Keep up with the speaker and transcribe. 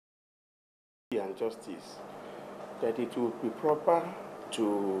and justice, that it would be proper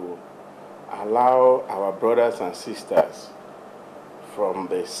to allow our brothers and sisters from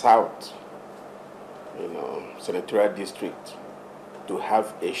the south, senatorial district, to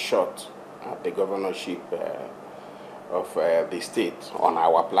have a shot at the governorship of the state on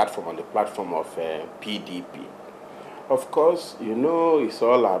our platform, on the platform of PDP. Of course, it's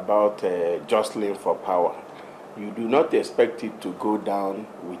all about jostling for power. You do not expect it to go down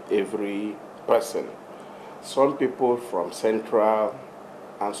with every person. Some people from Central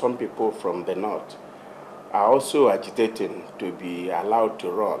and some people from the North are also agitating to be allowed to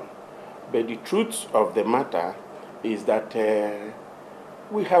run. But the truth of the matter is that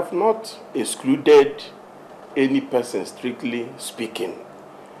we have not excluded any person, strictly speaking.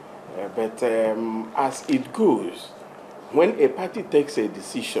 But as it goes, when a party takes a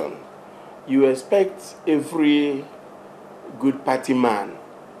decision, you expect every good party man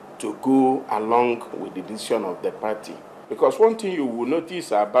to go along with the decision of the party. Because one thing you will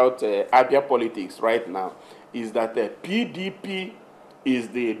notice about Abia politics right now is that PDP is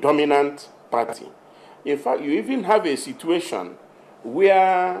the dominant party. In fact, you even have a situation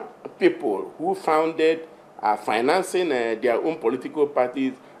where people who founded financing their own political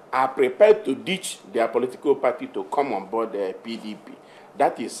parties are prepared to ditch their political party to come on board the PDP.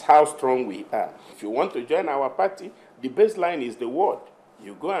 That is how strong we are. If you want to join our party, the baseline is the ward.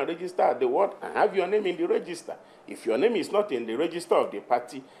 You go and register at the ward and have your name in the register. If your name is not in the register of the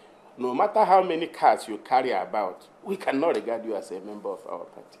party, no matter how many cards you carry about, we cannot regard you as a member of our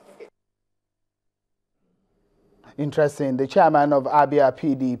party. Interesting. The chairman of Abia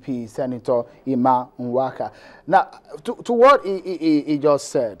PDP, Senator Ima Nwaka. Now, to what he just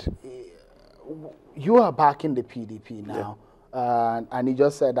said, you are back in the PDP now, and he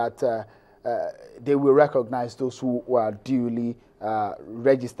just said that they will recognize those who are duly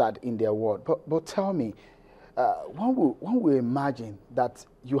registered in their ward. But tell me, one will imagine that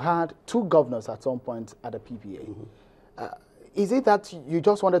you had two governors at some point at the PPA. Mm-hmm. Is it that you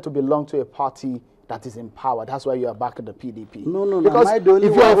just wanted to belong to a party that is in power? That's why you are back in the PDP. No. Because am I the only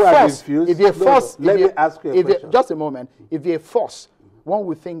one who has refused? If you're forced, let me ask you a question. Just a moment. If you're forced, one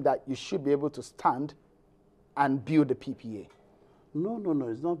would think that you should be able to stand and build the PPA. No.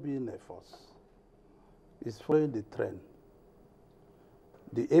 It's not being a force. It's following the trend.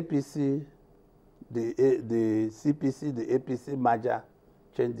 The APC, the CPC, the APC merger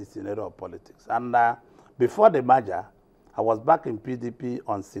changed the scenario of politics. And before the merger, I was back in PDP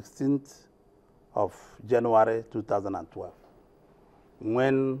on 16th of January 2012.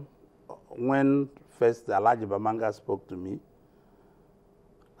 When first Alhaji Bamanga spoke to me,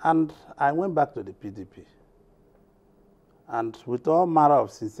 and I went back to the PDP. And with all manner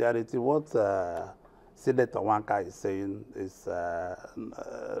of sincerity, what Senator Wanka is saying is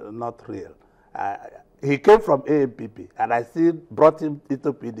not real. He came from AMPP, and I still brought him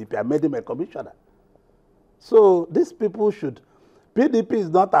into PDP. I made him a commissioner. So these people should... PDP is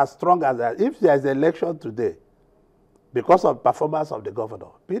not as strong as that. If there is an election today, because of performance of the governor,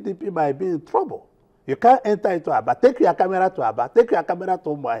 PDP might be in trouble. You can't enter into Aba. Take your camera to Aba. Take your camera to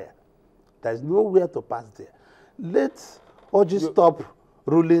Umuahia. There is nowhere to pass there. Let Orji stop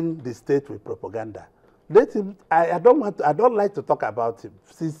ruling the state with propaganda. Let him. I don't like to talk about him.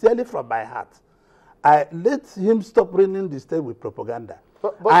 Sincerely from my heart, let him stop ruling the state with propaganda.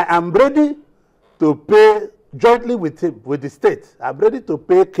 But I am ready to pay jointly with him, with the state. I'm ready to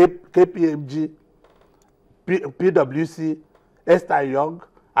pay KPMG, PwC, Esther Young,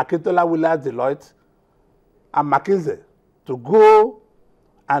 Akintola Williams Deloitte, and McKinsey to go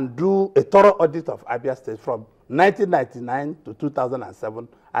and do a thorough audit of Abia State from 1999 to 2007,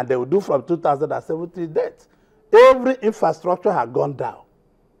 and they will do from 2007 to date. Every infrastructure has gone down.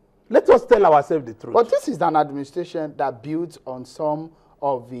 Let us tell ourselves the truth. But this is an administration that builds on some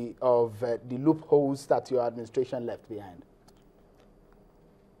of the loopholes that your administration left behind.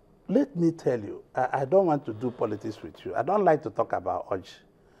 Let me tell you, I don't want to do politics with you. I don't like to talk about Orji.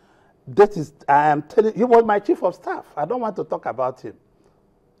 I am telling you, he was my chief of staff. I don't want to talk about him.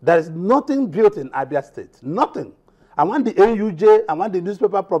 There is nothing built in Abia State. Nothing. I want the NUJ, I want the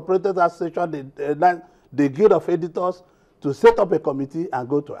Newspaper Proprietors Association, the Guild of Editors to set up a committee and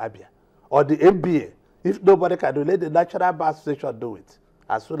go to Abia. Or the MBA. If nobody can do it, let the Natural Bar Association do it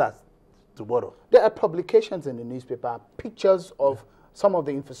as soon as tomorrow. There are publications in the newspaper, pictures of some of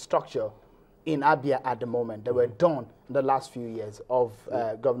the infrastructure in Abia at the moment that were done in the last few years of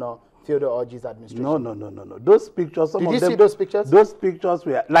Governor Theodore Orji's administration. No. Those pictures, Did you see those pictures? Those pictures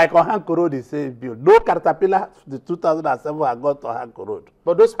were like on Hanko Road, they say built. No Caterpillar, the 2007 I got on Hanko Road.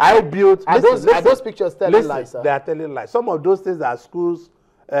 But those I built. Are those pictures telling lies, sir? They are telling lies. Some of those things are schools,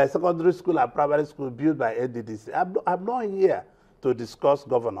 secondary school and primary school built by NDDC. I'm not here to discuss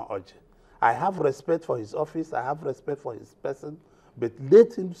Governor Orji. I have respect for his office. I have respect for his person. But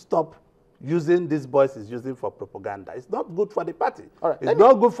let him stop using these boys he's using for propaganda. It's not good for the party. All right, it's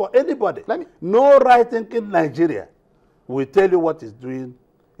not good for anybody. No right-thinking Nigeria will tell you what he's doing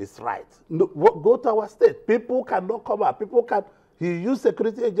is right. No, go to our state. People cannot come out. People can. He used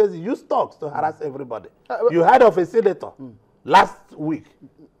security agents, he used thugs to harass everybody. You heard of a senator last week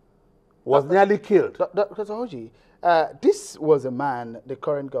was nearly killed. Dr. Orji, this was a man, the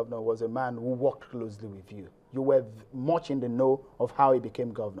current governor was a man who worked closely with you. You were much in the know of how he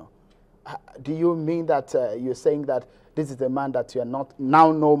became governor. Do you mean that you're saying that this is the man that you are not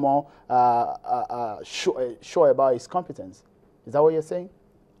now no more sure about his competence? Is that what you're saying?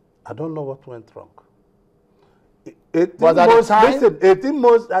 I don't know what went wrong. 18 months, listen, 18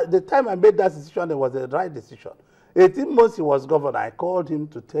 months, the time I made that decision, it was the right decision. 18 months he was governor, I called him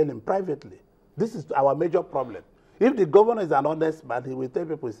to tell him privately, this is our major problem. If the governor is an honest man, he will tell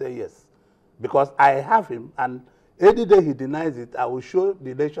people, say yes. Because I have him, and any day he denies it, I will show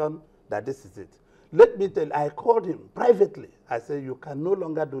the nation that this is it. Let me tell you, I called him privately. I said, you can no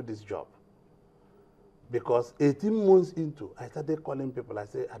longer do this job. Because 18 months into, I started calling people. I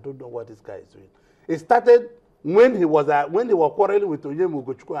said, I don't know what this guy is doing. It started when he was quarreling with Onyemu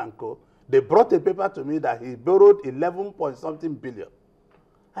Ugochukwu and Co. They brought a paper to me that he borrowed 11 point something billion.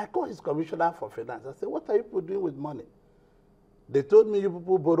 I called his commissioner for finance. I said, what are you people doing with money? They told me you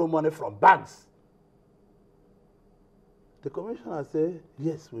people borrow money from banks. The commissioner said,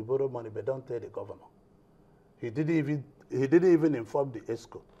 yes, we borrow money, but don't tell the governor. He didn't even inform the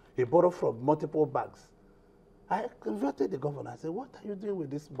ESCO. He borrowed from multiple banks. I converted the governor. I said, what are you doing with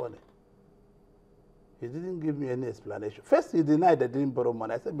this money? He didn't give me any explanation. First, he denied that he didn't borrow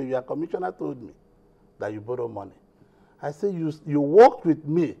money. I said, but your commissioner told me that you borrow money. I said, you worked with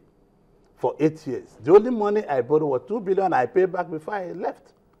me for 8 years. The only money I borrowed was 2 billion I paid back before I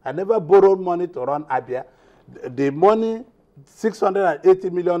left. I never borrowed money to run Abia. The money,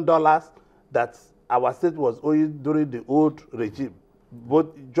 $680 million that our state was owing during the old regime, both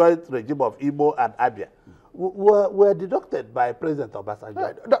joint regime of Igbo and Abia, were deducted by President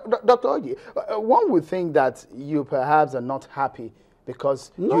Obasanjo. Dr. Orji, one would think that you perhaps are not happy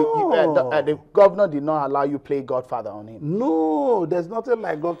because the governor did not allow you to play godfather on him. No, there's nothing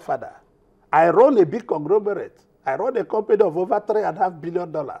like godfather. I run a big conglomerate. I run a company of over $3.5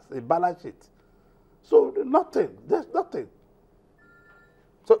 billion, a balance sheet. So nothing, there's nothing.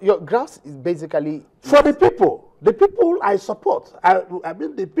 So your graft is basically... For the people I support. I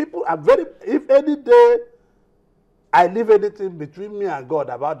mean, the people are very, if any day I leave anything between me and God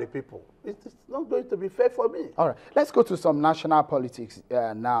about the people, it's not going to be fair for me. All right, let's go to some national politics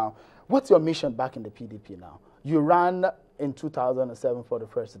now. What's your mission back in the PDP now? You ran in 2007 for the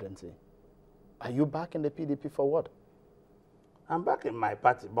presidency. Are you back in the PDP for what? I'm back in my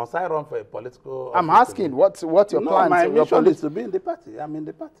party. Must I run for a political... I'm asking, what's your plan? No, my mission is to be in the party. I'm in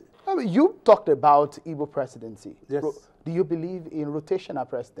the party. I mean, you talked about Igbo presidency. Yes. Do you believe in rotational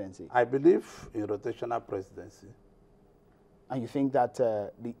presidency? I believe in rotational presidency. And you think that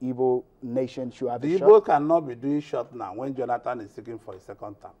the Igbo nation should have the a shot? The Igbo cannot be doing short now when Jonathan is seeking for a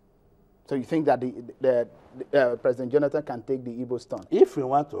second term. So you think that President Jonathan can take the Igbo turn? If he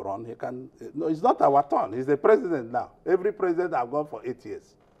wants to run, he can. No, it's not our turn. He's the president now. Every president has gone for 8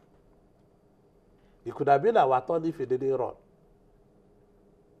 years. It could have been our turn if he didn't run.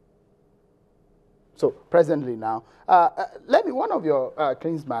 So presently now, one of your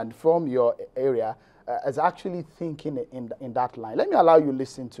kinsmen from your area is actually thinking in that line. Let me allow you to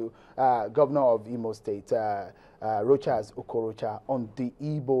listen to Governor of Imo State, Rochas Okorocha, on the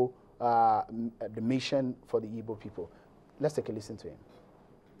Igbo, the mission for the Igbo people. Let's take a listen to him.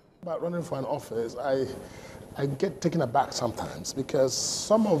 About running for an office, I get taken aback sometimes because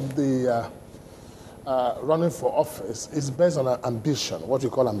some of the running for office is based on ambition, what you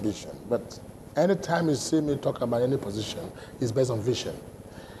call ambition. But anytime you see me talk about any position, it's based on vision.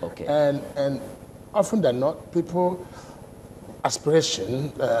 Okay. And often than not, people aspiration,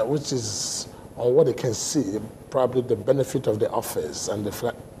 which is on what they can see, probably the benefit of the office and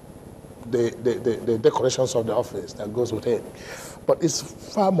the decorations of the office that goes with it. But it's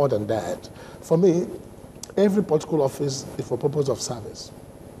far more than that. For me, every political office is for purpose of service.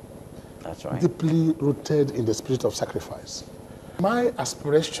 That's right. Deeply rooted in the spirit of sacrifice. My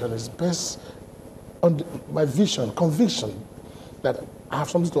aspiration is based on my vision, conviction that I have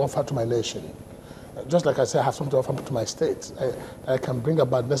something to offer to my nation. Just like I say, I have something to offer to my state. I can bring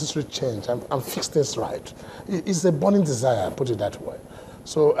about necessary change and fix things right. It's a burning desire, put it that way.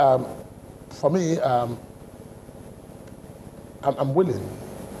 So for me, I'm willing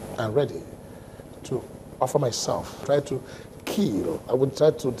and ready to offer myself, try to kill, I would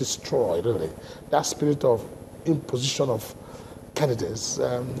try to destroy, really, that spirit of imposition of candidates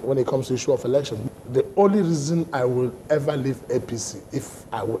when it comes to the issue of election. The only reason I will ever leave APC, if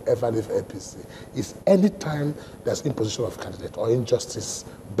I will ever leave APC, is any time there's imposition of candidate or injustice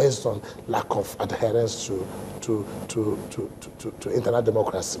based on lack of adherence to internal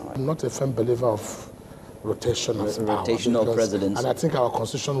democracy. I'm not a firm believer of rotation of power. Rotational presidency. And I think our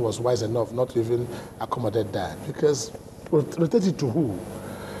constitution was wise enough not to even accommodate that. Because rotated to who?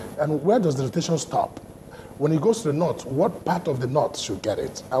 And where does the rotation stop? When he goes to the north, what part of the north should get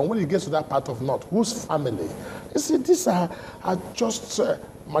it? And when he gets to that part of north, whose family? You see, these are just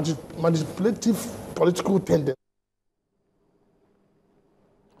manipulative political tendencies.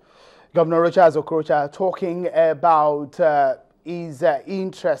 Governor Orji Uzor Kalu talking about his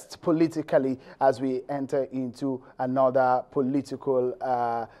interest politically as we enter into another political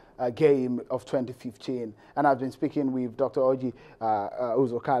game of 2015. And I've been speaking with Dr. Orji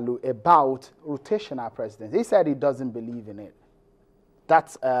Uzor Kalu about rotational presidency. He said he doesn't believe in it.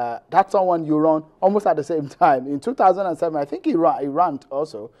 That's someone you run almost at the same time. In 2007, I think he ran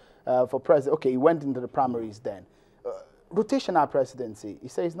also for president. Okay, he went into the primaries then. Rotational presidency, he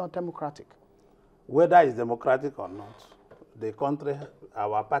says it's not democratic. Whether it's democratic or not, the country,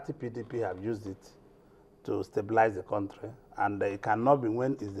 our party PDP have used it to stabilize the country, and it cannot be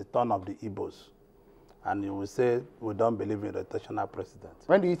when it's the turn of the Igbos. And you will say, we don't believe in rotational president.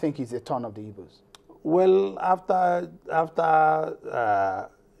 When do you think is the turn of the Igbos? Well, after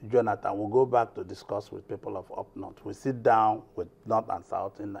Jonathan, we'll go back to discuss with people of up north. We sit down with North and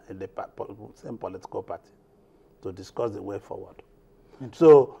South in the same political party to discuss the way forward.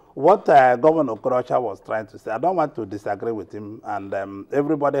 So what Governor Okorocha was trying to say, I don't want to disagree with him, and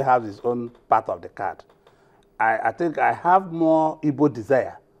everybody has his own part of the card. I think I have more Igbo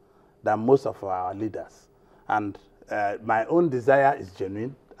desire than most of our leaders. And my own desire is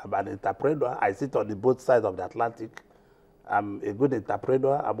genuine. I'm an interpreter. I sit on both sides of the Atlantic. I'm a good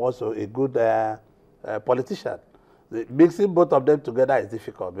interpreter. I'm also a good politician. Mixing both of them together is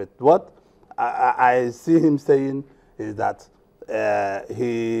difficult. But what I see him saying is that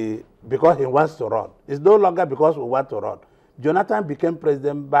because he wants to run. It's no longer because we want to run. Jonathan became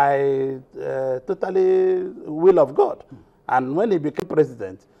president by totally will of God. And when he became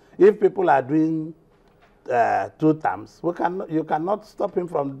president, if people are doing 2 terms, you cannot stop him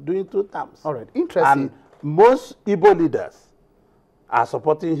from doing 2 terms. All right, interesting. And most Igbo leaders are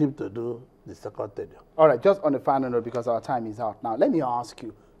supporting him to do the 2nd term. All right, just on the final note, because our time is out now, let me ask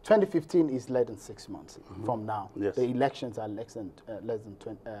you, 2015 is less than 6 months from now. Yes. The elections are less than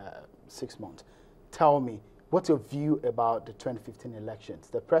 6 months. Tell me, what's your view about the 2015 elections,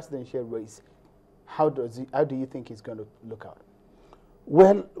 the presidential race? How do you think it's going to look out?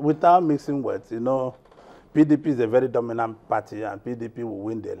 Well, without mixing words, you know, PDP is a very dominant party, and PDP will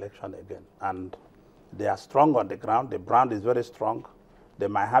win the election again. And they are strong on the ground. The brand is very strong. They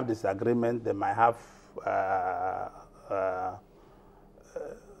might have disagreement. They might have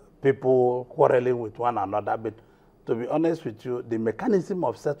people quarreling with one another. But to be honest with you, the mechanism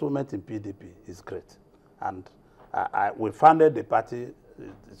of settlement in PDP is great. And we founded the party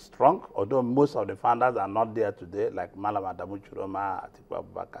strong, although most of the founders are not there today, like Malam Adamu Chiroma, Atiku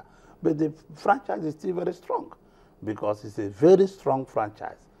Abubakar. But the franchise is still very strong because it's a very strong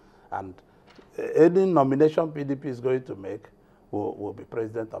franchise. And any nomination PDP is going to make will be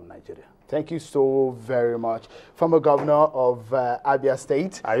president of Nigeria. Thank you so very much. Former Governor of Abia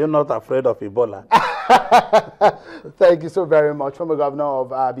State. Are you not afraid of Ebola? Thank you so very much. Former Governor of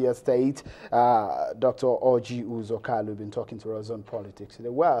Abia State, Dr. Orji Uzor Kalu, been talking to us on politics today.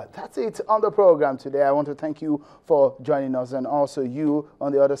 Well, that's it on the program today. I want to thank you for joining us, and also you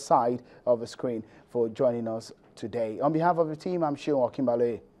on the other side of the screen for joining us today. On behalf of the team, I'm Sheon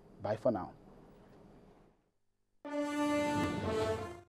Okimbale. Bye for now.